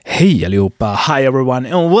Hej allihopa, hi everyone,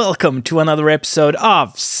 and welcome to another episode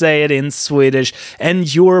of Say It in Swedish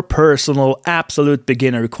and your personal absolute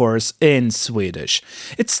beginner course in Swedish.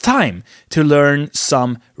 It's time to learn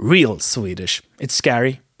some real Swedish. It's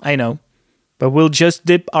scary, I know, but we'll just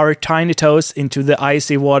dip our tiny toes into the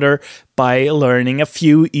icy water by learning a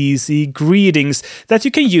few easy greetings that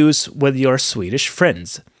you can use with your Swedish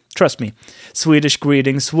friends. Trust me, Swedish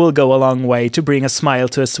greetings will go a long way to bring a smile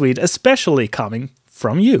to a Swede, especially coming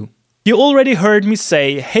from you. You already heard me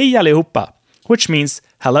say hej allihopa, which means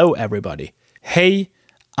hello everybody. Hej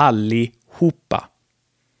allihopa.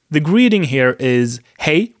 The greeting here is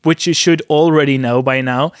hej, which you should already know by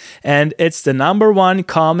now, and it's the number one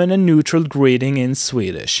common and neutral greeting in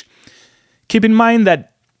Swedish. Keep in mind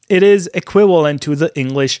that it is equivalent to the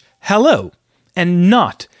English hello, and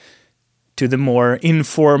not to the more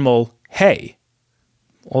informal hej,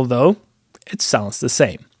 although it sounds the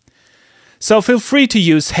same. So feel free to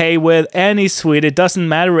use hej with any Swede. It doesn't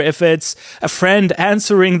matter if it's a friend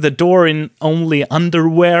answering the door in only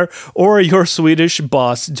underwear or your Swedish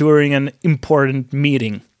boss during an important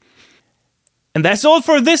meeting. And that's all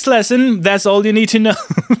for this lesson. That's all you need to know.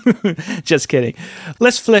 Just kidding.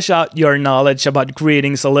 Let's flesh out your knowledge about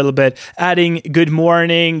greetings a little bit, adding good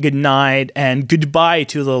morning, good night, and goodbye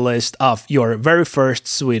to the list of your very first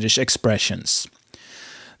Swedish expressions.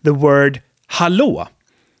 The word hallå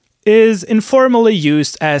is informally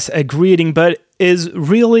used as a greeting, but is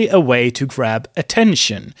really a way to grab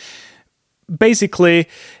attention. Basically,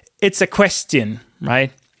 it's a question,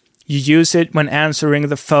 right? You use it when answering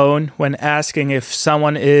the phone, when asking if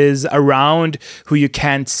someone is around who you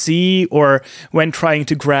can't see, or when trying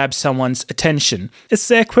to grab someone's attention. It's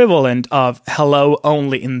the equivalent of hello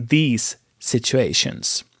only in these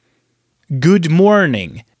situations. Good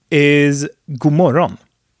morning is god morgon.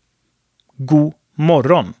 God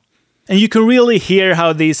morgon. And you can really hear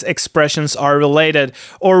how these expressions are related,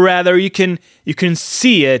 or rather you can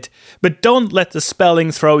see it, but don't let the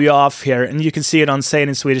spelling throw you off here. And you can see it on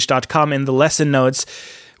sayitinswedish.com in the lesson notes.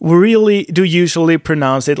 We really do usually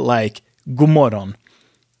pronounce it like god morgon.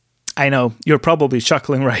 I know, you're probably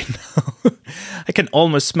chuckling right now. I can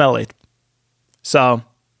almost smell it. So,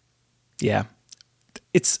 yeah.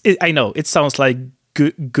 I know, it sounds like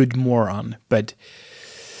good moron, but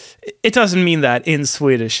it doesn't mean that in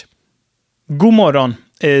Swedish. God morgon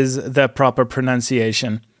is the proper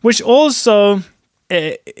pronunciation, which also,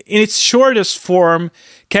 in its shortest form,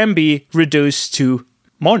 can be reduced to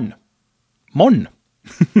morn. Morn.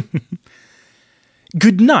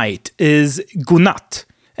 Good night is godnatt,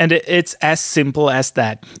 and it's as simple as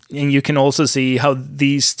that. And you can also see how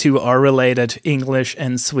these two are related, English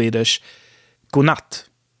and Swedish. Godnatt.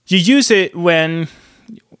 You use it when...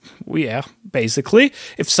 yeah, basically,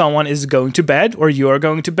 if someone is going to bed, or you are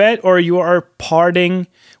going to bed, or you are parting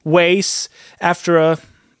ways after a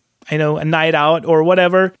night out or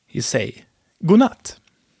whatever, you say godnatt.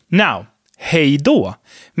 Now, hej då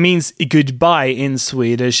means goodbye in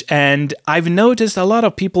Swedish, and I've noticed a lot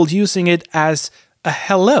of people using it as a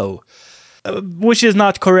hello, which is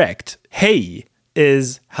not correct. Hej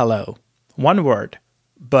is hello, one word,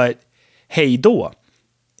 but hej då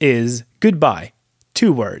is goodbye.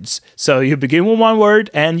 2 words. So you begin with 1 word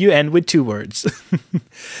and you end with 2 words.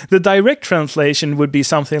 The direct translation would be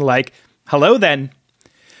something like, hello then.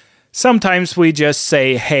 Sometimes we just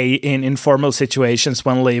say hey in informal situations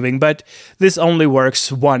when leaving, but this only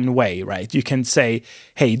works one way, right? You can say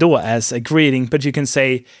hej då as a greeting, but you can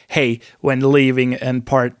say hey when leaving and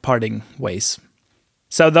parting ways.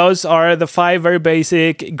 So those are the 5 very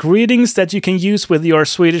basic greetings that you can use with your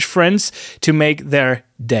Swedish friends to make their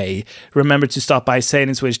day. Remember to stop by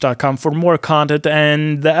sayitinswedish.com for more content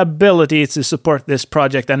and the ability to support this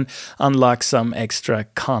project and unlock some extra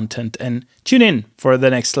content. And tune in for the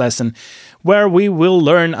next lesson where we will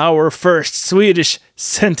learn our first Swedish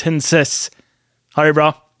sentences. Ha det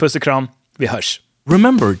bra, puss och kram, vi hörs.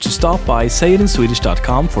 Remember to stop by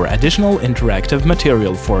sayitinswedish.com for additional interactive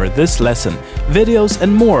material for this lesson, videos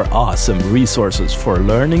and more awesome resources for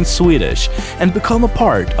learning Swedish, and become a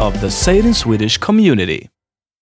part of the Say It in Swedish community.